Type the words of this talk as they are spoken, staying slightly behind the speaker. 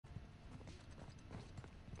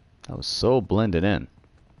That was so blended in.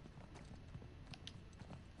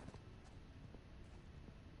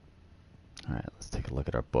 Alright, let's take a look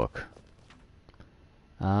at our book.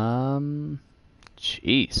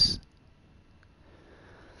 Jeez.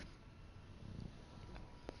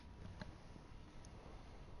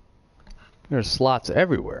 There's slots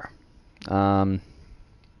everywhere.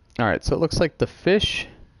 Alright, so it looks like the fish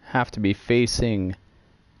have to be facing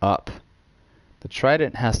up. The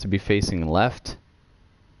trident has to be facing left.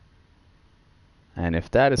 And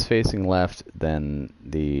if that is facing left, then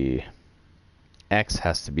the X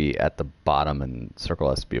has to be at the bottom and circle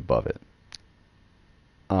has to be above it.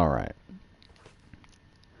 Alright.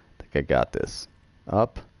 I think I got this.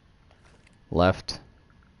 Up. Left.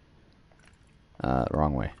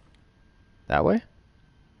 Wrong way. That way? Is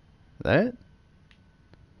that it?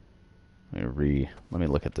 Let me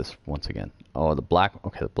look at this once again. Oh, the black,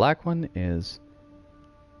 okay, the black one is,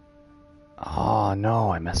 oh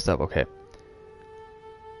no, I messed up, okay.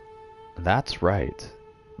 That's right,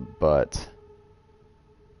 but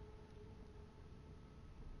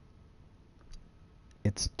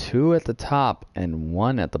it's 2 at the top and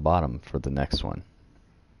 1 at the bottom for the next one.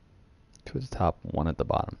 2 at the top, 1 at the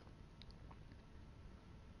bottom.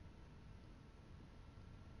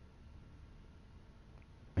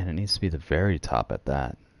 And it needs to be the very top at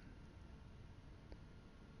that.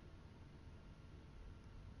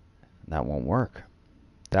 That won't work.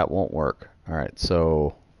 That won't work. Alright,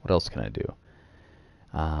 so what else can I do?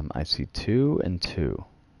 I see 2 and 2.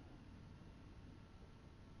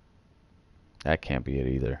 That can't be it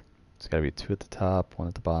either. It's got to be 2 at the top, 1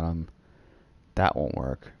 at the bottom. That won't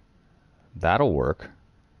work. That'll work.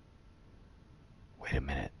 Wait a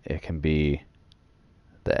minute. It can be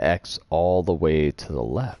the X all the way to the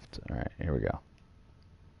left. Alright, here we go.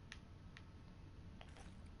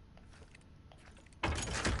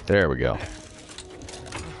 There we go.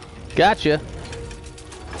 Gotcha!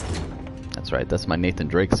 That's right, that's my Nathan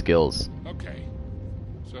Drake skills. Okay,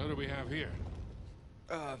 so who do we have here?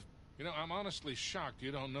 You know, I'm honestly shocked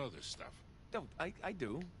you don't know this stuff. No, I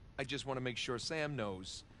do. I just want to make sure Sam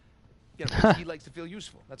knows. You know, he likes to feel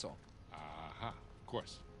useful, that's all. Aha, of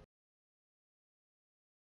course.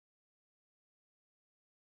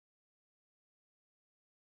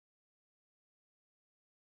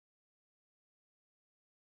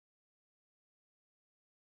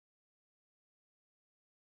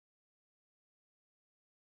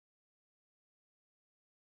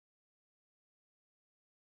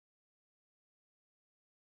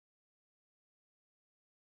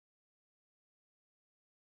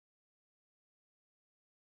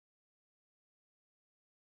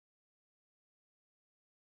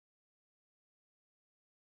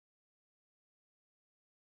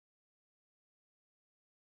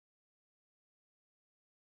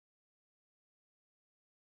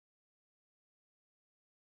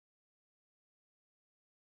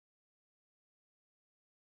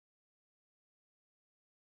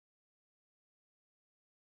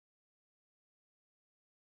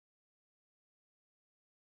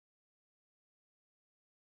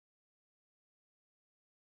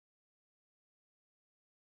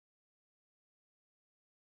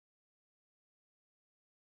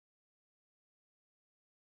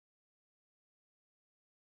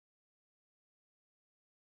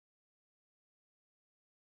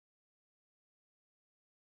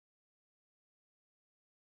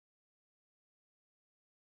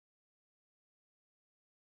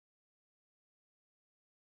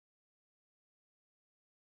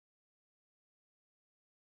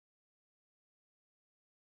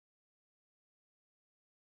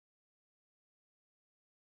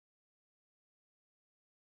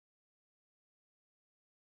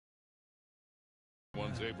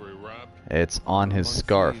 One's Avery robbed. It's on his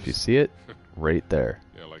scarf. You see it? Right there.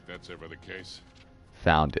 Yeah, like that's ever the case.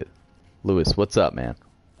 Found it. Lewis, what's up, man?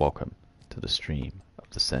 Welcome to the stream of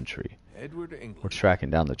the century. Edward England. We're tracking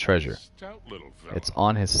down the treasure. Stout little fella. It's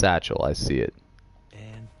on his satchel. I see it.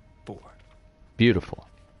 And 4. Beautiful.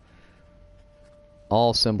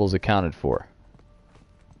 All symbols accounted for.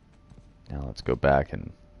 Now let's go back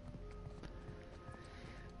and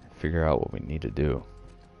figure out what we need to do.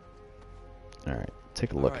 Alright,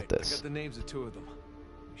 take a look at this. I got the names of 2 of them.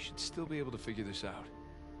 We should still be able to figure this out.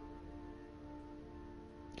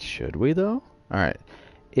 Should we though? Alright.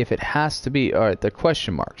 If it has to be, alright, they're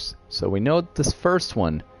question marks. So we know this first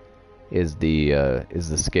one is the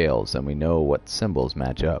scales, and we know what symbols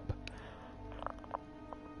match up.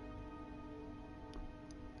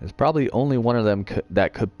 There's probably only one of them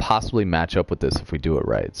that could possibly match up with this if we do it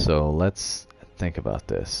right. So let's think about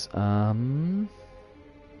this.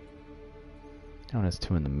 That one has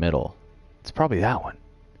 2 in the middle. It's probably that one.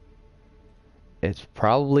 it's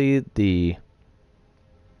probably the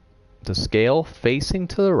scale facing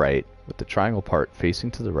to the right, with the triangle part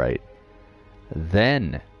facing to the right.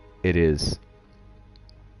 Then it is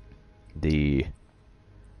the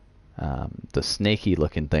snaky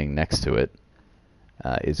looking thing next to it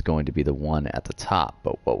is going to be the one at the top.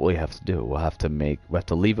 But what we have to do, we have to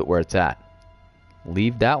leave it where it's at.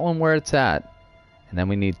 Leave that one where it's at, and then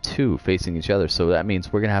we need two facing each other. So that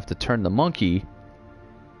means we're gonna have to turn the monkey.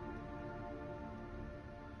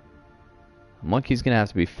 The monkey's gonna have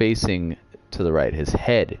to be facing to the right. His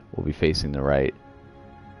head will be facing the right.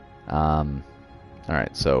 All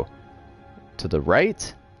right, so to the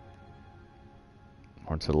right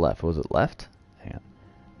or to the left? Was it left? Hang on.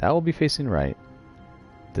 That will be facing right.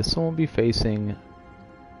 This one will be facing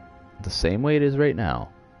the same way it is right now.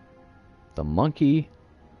 The monkey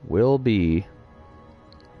will be,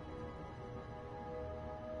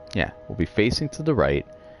 will be facing to the right.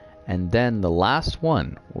 And then the last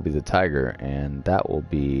one will be the tiger, and that will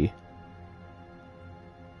be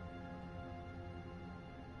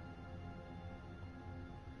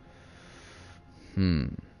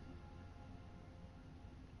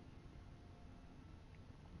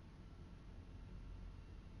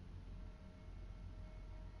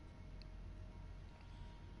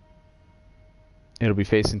it'll be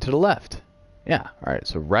facing to the left. Yeah, all right.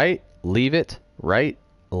 So right, leave it, right,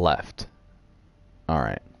 left. All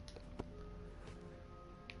right.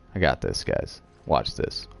 I got this, guys. Watch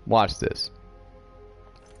this. Watch this.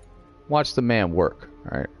 Watch the man work.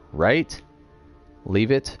 All right. Right,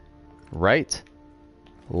 leave it, right,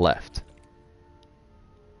 left.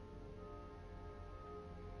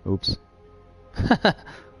 Oops.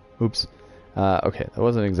 Oops. Okay, that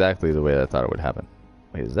wasn't exactly the way that I thought it would happen.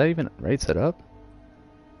 Wait, is that even right set up?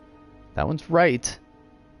 That one's right.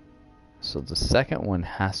 So the second one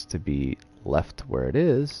has to be left where it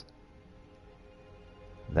is.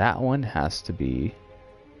 That one has to be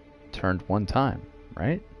turned one time,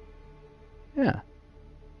 right? Yeah.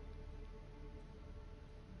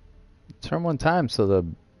 Turn one time so the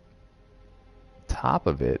top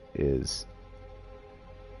of it is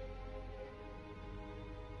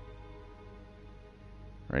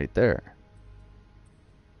right there.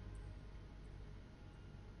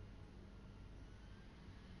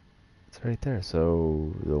 It's right there.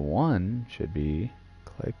 So the one should be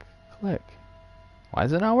click, click. Why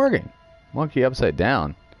is it not working? Monkey upside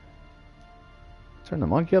down. Turn the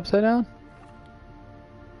monkey upside down?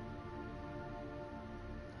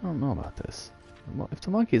 I don't know about this. If the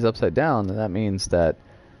monkey's upside down, then that means that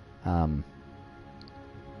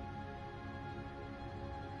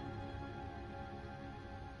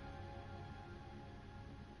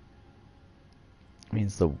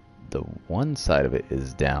means the one side of it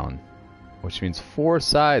is down, which means four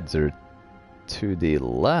sides are to the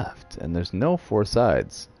left, and there's no four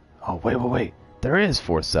sides. Oh, wait. There is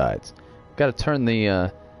four sides. Got to turn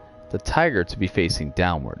the tiger to be facing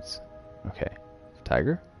downwards. Okay.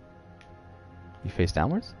 Tiger? You face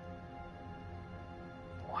downwards?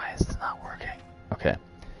 Why is this not working? Okay.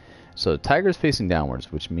 So tiger's facing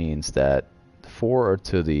downwards, which means that four are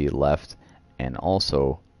to the left, and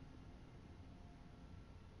also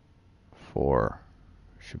 4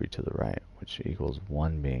 should be to the right, which equals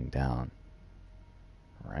 1 being down.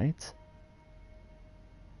 Right?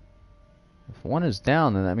 If 1 is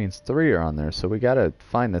down, then that means 3 are on there, so we gotta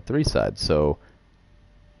find the 3 side. So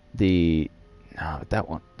no, that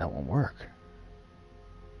won't work.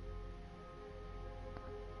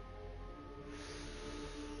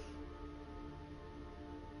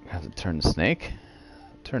 You have to turn the snake.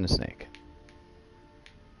 Turn the snake.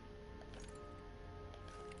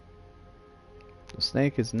 The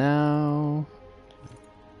snake is now...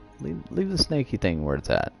 Leave the snaky thing where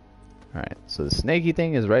it's at. Alright, so the snaky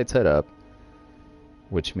thing is right side up,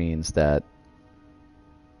 which means that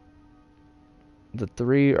the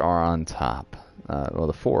 3 are on top. Well,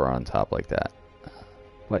 the 4 are on top like that.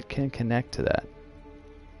 What can connect to that?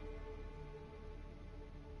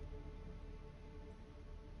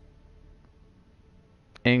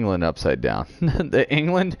 England upside down. The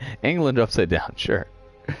England upside down, sure.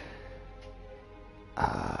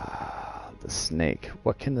 The snake.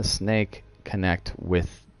 What can the snake connect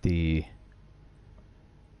with the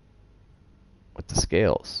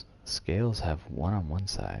scales? Scales have 1 on one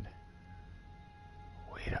side.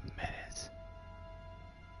 Wait a minute.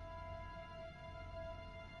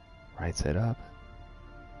 Right side up.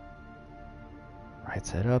 Right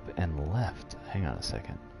side up and left. Hang on a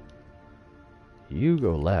second. You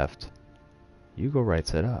go left. You go right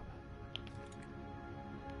side up.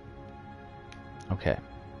 Okay.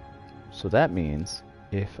 So that means,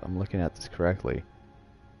 if I'm looking at this correctly,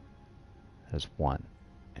 There's 1.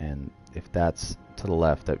 And if that's to the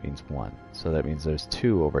left, that means 1. So that means there's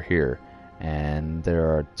 2 over here. And there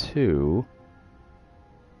are 2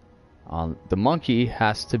 on... The monkey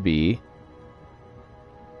has to be...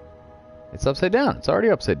 It's upside down. It's already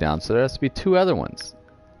upside down, so there has to be 2 other ones.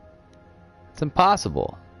 It's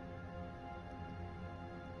impossible.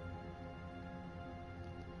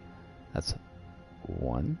 That's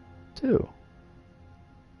 1, 2.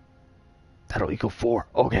 That'll equal 4.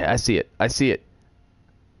 Okay, I see it. I see it.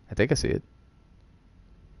 I think I see it.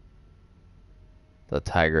 The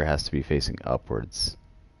tiger has to be facing upwards.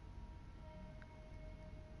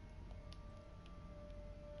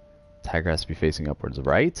 Tiger has to be facing upwards,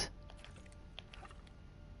 right?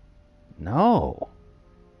 No.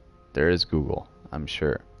 There is Google, I'm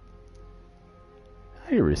sure. How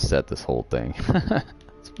do you reset this whole thing?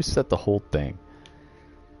 Let's reset the whole thing.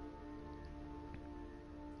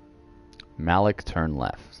 Malik, turn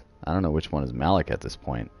left. I don't know which one is Malik at this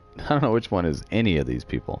point. I don't know which one is any of these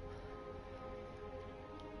people.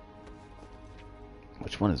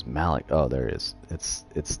 Which one is Malik? Oh, there it is.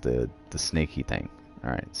 It's the snaky thing. All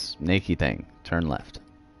right, snaky thing. Turn left.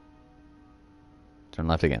 Turn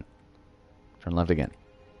left again. Turn left again.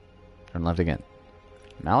 Turn left again.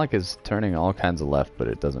 Malik is turning all kinds of left, but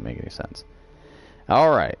it doesn't make any sense. All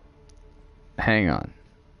right. Hang on.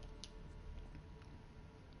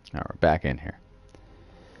 Now we're back in here.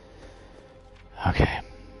 Okay.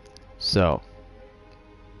 So,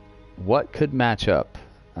 what could match up?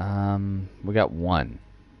 We got 1.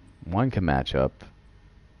 1 can match up.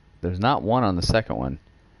 There's not 1 on the second one.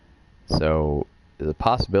 So, there's a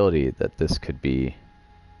possibility that this could be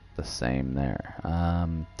the same there.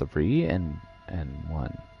 3 and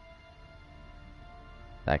 1.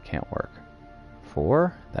 That can't work.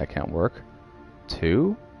 4, that can't work.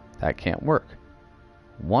 2, that can't work.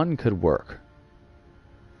 1 could work.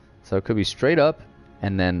 So it could be straight up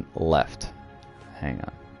and then left. Hang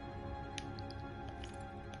on.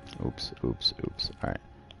 Oops, oops, oops. Alright.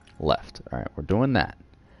 Left. Alright, we're doing that.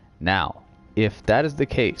 Now, if that is the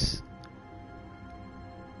case,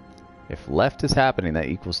 if left is happening, that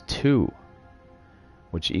equals 2.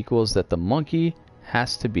 Which equals that the monkey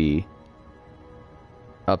has to be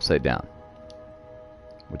upside down.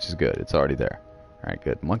 Which is good. It's already there. Alright,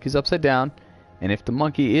 good. Monkey's upside down. And if the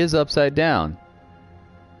monkey is upside down,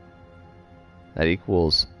 that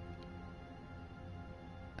equals...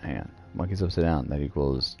 Hang on. Monkey's upside down. That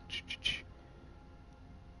equals... Hang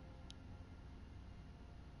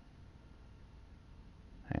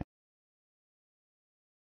on.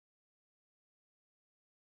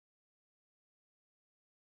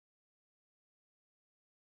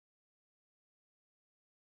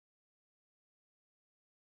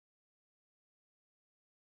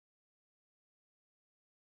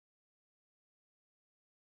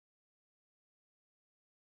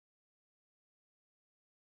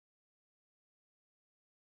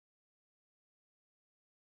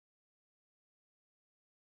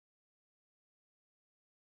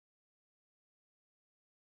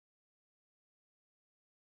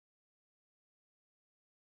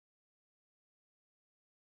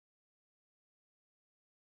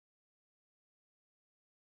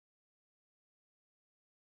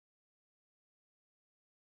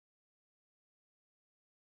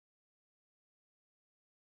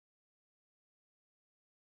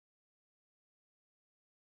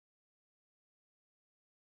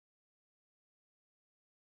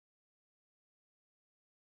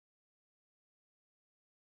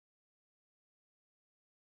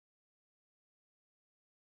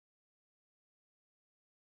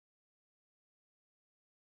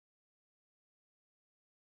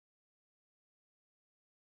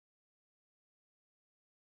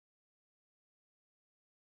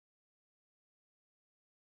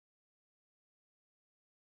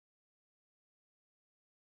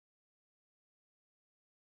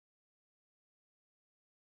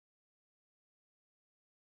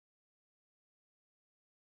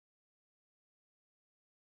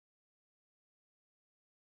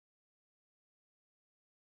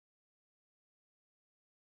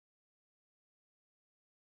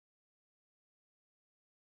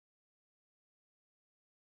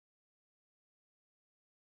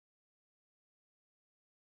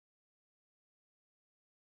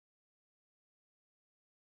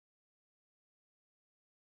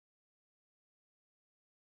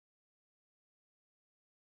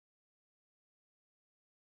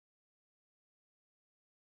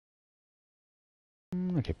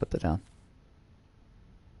 Okay, put that down.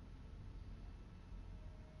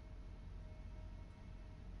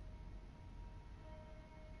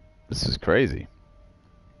 This is crazy.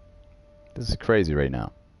 This is crazy right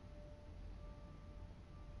now.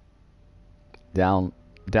 Down,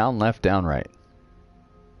 left, down, right.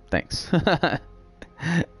 Thanks.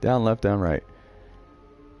 Down, left, down, right.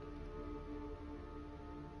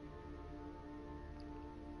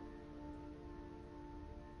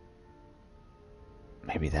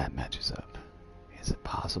 Maybe that matches up. Is it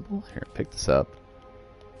possible? Here, pick this up.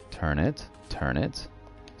 Turn it. Turn it.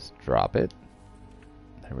 Just drop it.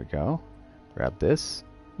 There we go. Grab this.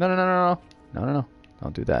 No, no, no, no, no. No, no, no.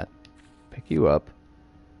 Don't do that. Pick you up.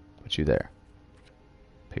 Put you there.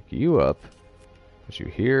 Pick you up. Put you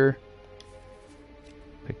here.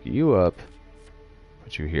 Pick you up.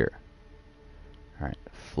 Put you here. Alright.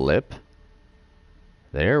 Flip.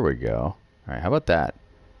 There we go. Alright, how about that?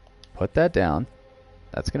 Put that down.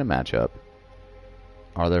 That's going to match up.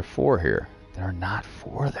 Are there 4 here? There are not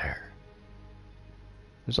 4 there.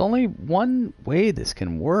 There's only one way this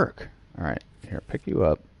can work. Alright, here, pick you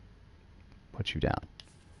up. Put you down.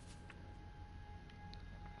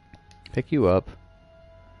 Pick you up.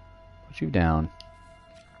 Put you down.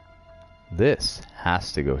 This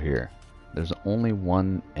has to go here. There's only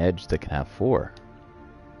one edge that can have 4.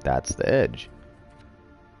 That's the edge.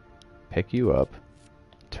 Pick you up.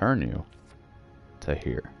 Turn you to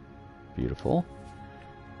here. Beautiful.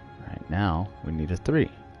 Alright, now we need a 3.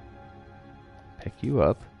 Pick you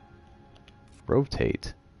up.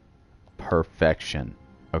 Rotate. Perfection.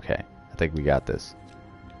 Okay, I think we got this.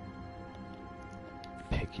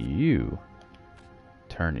 Pick you.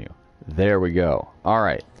 Turn you. There we go.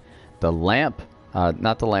 Alright. The lamp,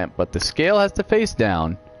 not the lamp, but the scale has to face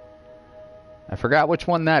down. I forgot which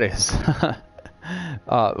one that is.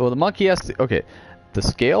 Well, the monkey has to... Okay, the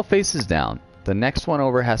scale faces down. The next one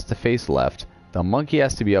over has to face left. The monkey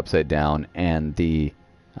has to be upside down, and the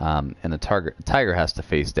tiger has to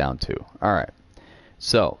face down too. All right.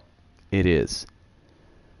 So it is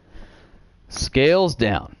scales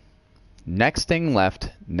down, next thing left,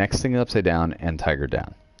 next thing upside down, and tiger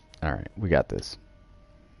down. All right, we got this.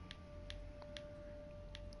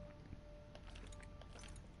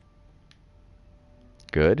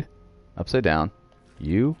 Good. Upside down.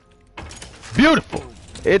 You. Beautiful.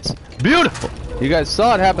 It's beautiful. You guys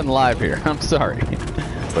saw it happen live here. I'm sorry.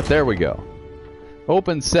 But there we go.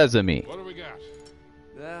 Open sesame. What do we got?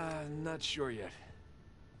 Not sure yet.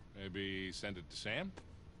 Maybe send it to Sam?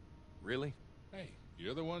 Really? Hey,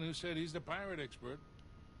 you're the one who said he's the pirate expert.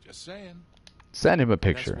 Just saying. Send him a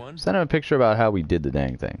picture. Send him a picture about how we did the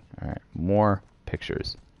dang thing. Alright, more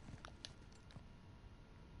pictures.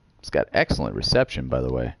 It's got excellent reception, by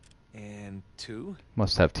the way. And 2?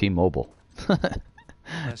 Must have T-Mobile.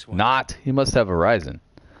 Last one. Not. He must have Verizon.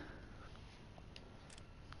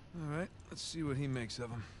 Alright, let's see what he makes of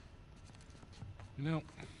them. You know,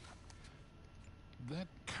 that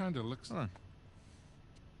kind of looks... Huh.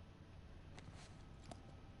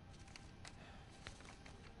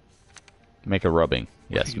 Make a rubbing.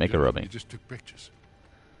 What Yes, are you make a doing? rubbing. You just took pictures.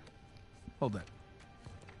 Hold that.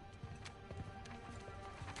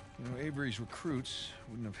 You know, Avery's recruits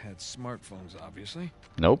wouldn't have had smartphones, obviously.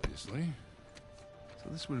 Nope. Obviously. So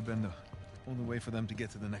this would have been the only way for them to get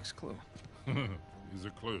to the next clue. These are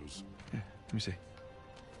clues. Yeah, let me see.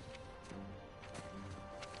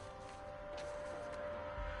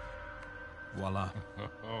 Voila.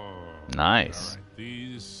 Nice. All right.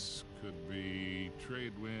 These could be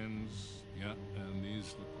trade winds. Yeah, and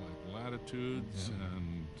these look like latitudes.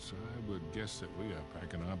 And so I would guess that we are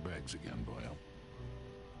packing our bags again, Boyle.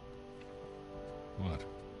 What?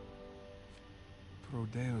 Pro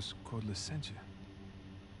Deus cod licentia.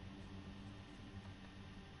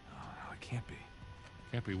 Oh, no, it can't be.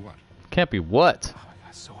 Can't be what? Can't be what? Oh, my God,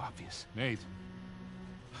 it's so obvious. Nate.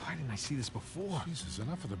 Why didn't I see this before? Jesus,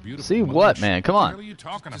 enough of the beautiful See mind. what, man? Come What on. the hell are you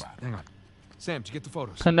talking about? Hang on. Sam, did you get the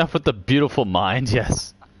photos? Enough with the beautiful mind,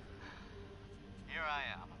 yes. Here I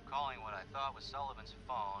am. I'm calling what I thought was Sullivan's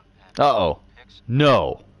phone. And Uh-oh. pics-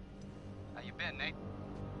 No. How you been, Nate?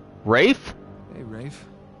 Rafe? Hey, Rafe.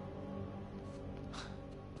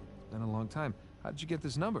 Been a long time. How'd you get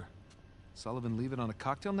this number? Sullivan leave it on a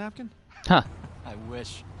cocktail napkin? Huh. I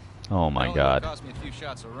wish. Oh my It god. cost me a few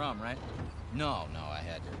shots of rum, right? No, I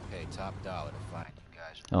had to pay top dollar to find you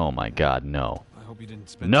guys. Oh my god, no. I hope you didn't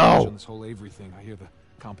spend No! too much on this whole Avery thing. I hear the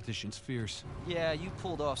competition's fierce. Yeah, you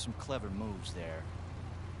pulled off some clever moves there.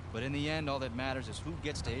 But in the end, all that matters is who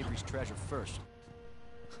gets to Avery's treasure first.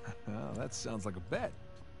 Oh, that sounds like a bet.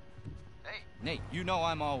 Hey, Nate, you know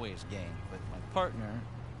I'm always game, but my partner,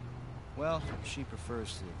 well, she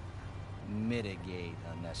prefers to mitigate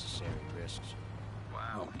unnecessary risks.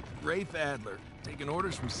 Wow. Rafe Adler, taking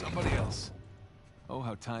orders from somebody else. Oh,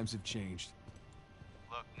 how times have changed.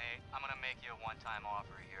 Look, Nate, I'm gonna make you a one-time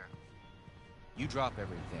offer here. You drop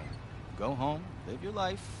everything, go home, live your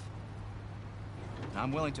life,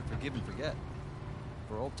 I'm willing to forgive and forget.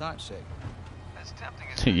 For old time's sake. As tempting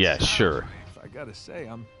as it Yeah, sounds, sure. I gotta say,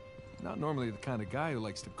 I'm not normally the kind of guy who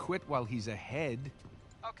likes to quit while he's ahead.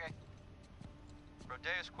 Okay.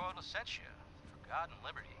 Prodeus Quota sent you. For God and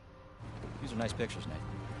liberty. These are nice pictures, Nate.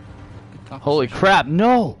 Good Holy composition. crap,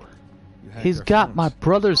 no! You hacked He's our got phones. my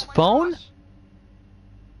brother's phone?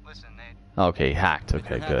 Listen, Nate. Okay, hacked. If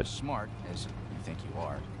Okay, you're good. as smart as you think you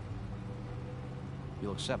are,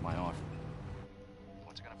 you'll accept my offer.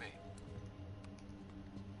 What's it gonna be?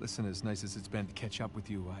 Listen, as nice as it's been to catch up with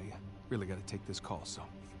you, I really gotta take this call, so...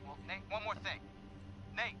 Well, Nate, one more thing.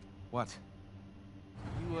 Nate, What?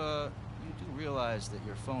 you do realize that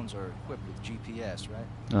your phones are equipped with GPS, right?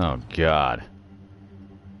 Oh, God.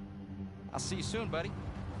 I'll see you soon, buddy.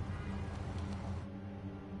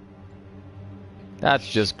 That's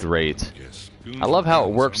just great. Guess I love how it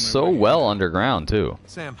goons works on their so way. well underground, too.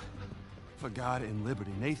 Sam, For God and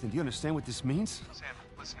liberty. Nathan, do you understand what this means? Sam,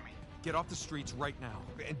 listen to me. Get off the streets right now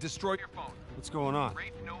and destroy your phone. What's going on?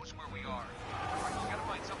 Rafe knows where we are. You gotta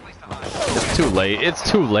find someplace to hide. It's too late. It's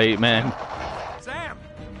too late, man. Sam!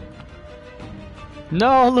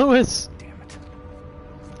 No, Lewis! Damn it.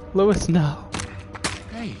 Lewis, no.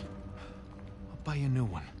 Hey, I'll buy you a new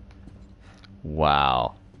one.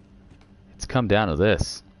 Wow. It's come down to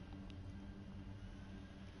this.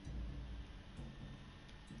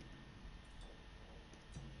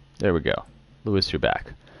 There we go. Lewis, you're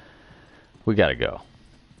back. We gotta go.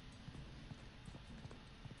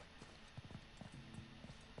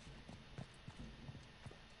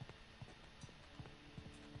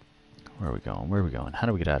 Where are we going? Where are we going? How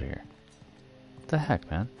do we get out of here? What the heck,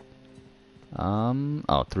 man?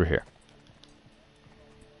 Oh, through here.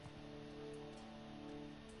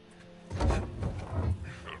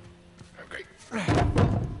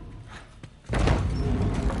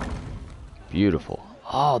 Beautiful.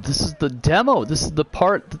 Oh, this is the demo. This is the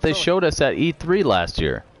part that they showed us at E3 last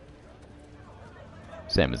year.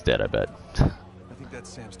 Sam is dead, I bet. I think that's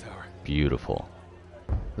Sam's tower. Beautiful.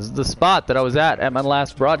 This is the spot that I was at my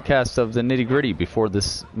last broadcast of the Nitty Gritty before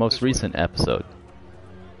this most recent episode.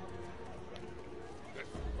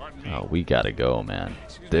 Pardon me. Oh, we gotta go, man.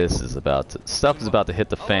 This is about to... Stuff is about to hit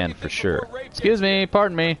the fan for sure. Excuse me,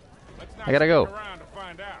 pardon me. Let's not I gotta go. stick around to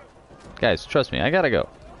find out. Guys, trust me, I gotta go.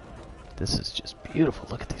 This is just beautiful.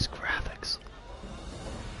 Look at these graphics.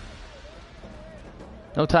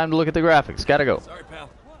 No time to look at the graphics. Gotta go. Sorry, pal.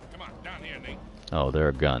 Come on, down here, Nate. Oh, there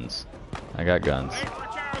are guns. I got guns. Nate,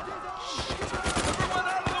 watch out! Everyone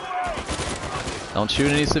out of the way! Don't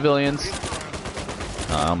shoot any civilians.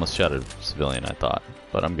 Oh, I almost shot a civilian, I thought.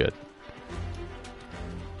 But I'm good.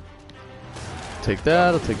 Take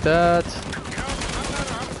that, I'll take that. I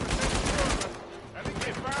think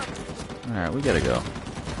they found me. Alright, we gotta go.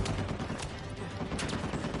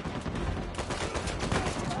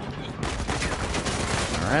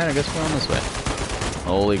 Alright, I guess we're on this way.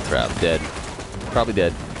 Holy crap, dead. Probably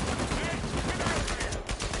dead.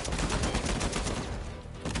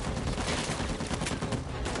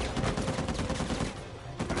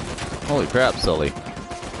 Holy crap, Sully.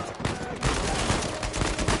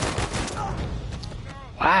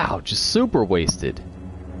 Wow, just super wasted.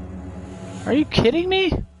 Are you kidding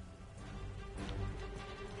me?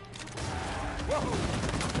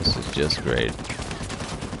 This is just great.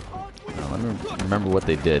 Now, let me remember what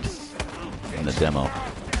they did in the demo.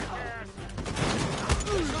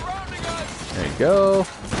 There you go.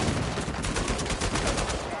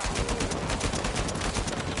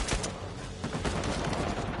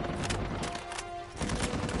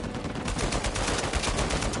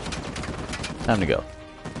 Time to go.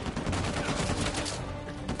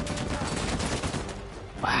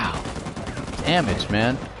 Wow. Damage,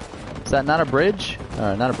 man. Is that not a bridge?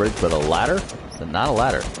 Not a bridge, but a ladder? Is that not a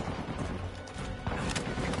ladder?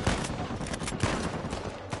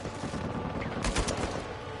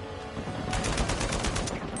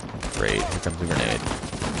 Great. Here comes a grenade.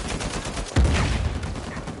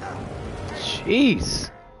 Jeez.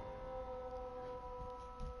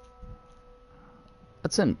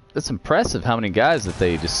 That's impressive how many guys that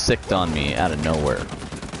they just sicked on me out of nowhere.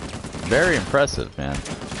 Very impressive, man.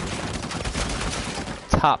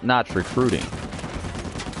 Top-notch recruiting.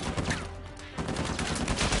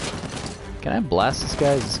 Can I blast this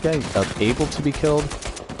guy? Is this guy able to be killed?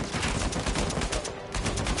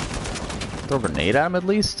 Throw a grenade at him at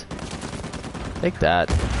least? Take that.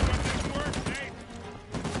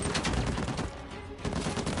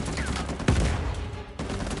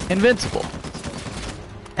 Invincible.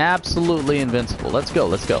 Absolutely invincible. Let's go,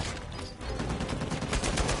 let's go.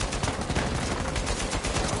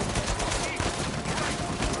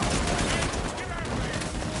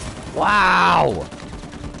 Wow!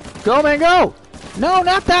 Go, man, go! No,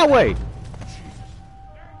 not that way!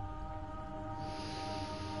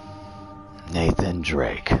 Nathan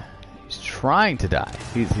Drake. He's trying to die.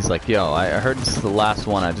 He's like, yo, I heard this is the last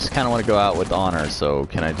one. I just kind of want to go out with honor, so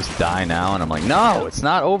can I just die now? And I'm like, no, it's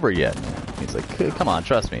not over yet. He's like, come on,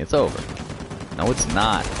 trust me, it's over. No, it's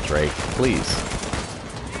not, Drake. Please.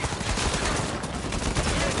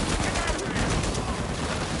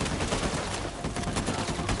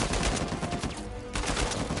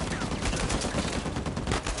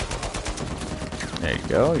 There you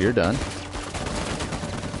go, you're done.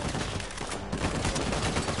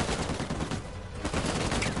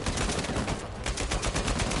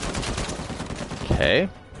 Okay.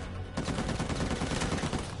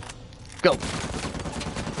 Go.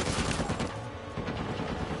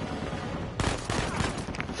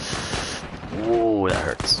 Ooh, that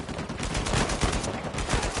hurts.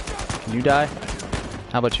 Can you die?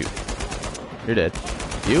 How about you? You're dead.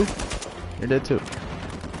 You? You're dead too.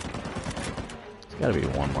 There's gotta be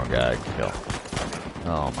one more guy I can kill.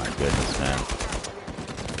 Oh my goodness, man.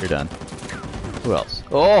 You're done. Who else?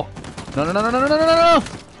 Oh! No, no, no, no, no, no, no, no, no!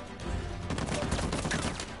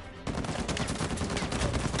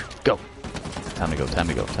 Go! Time to go, time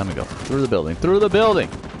to go, time to go. Through the building, through the building!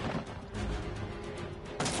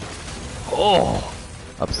 Oh!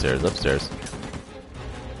 Upstairs, upstairs.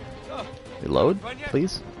 Reload,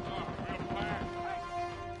 please.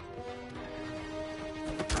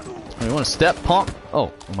 Oh, you want to step, punk?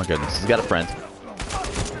 Oh, oh my goodness, he's got a friend.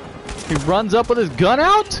 He runs up with his gun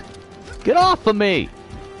out? Get off of me!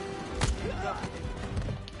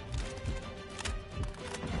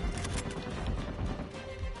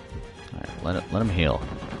 Alright, let him heal.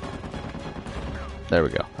 There we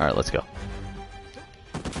go. Alright, let's go.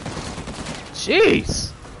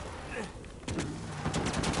 Jeez!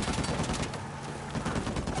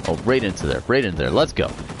 Oh, right into there. Right into there. Let's go.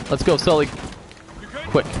 Let's go, Sully.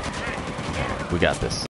 Quick. We got this.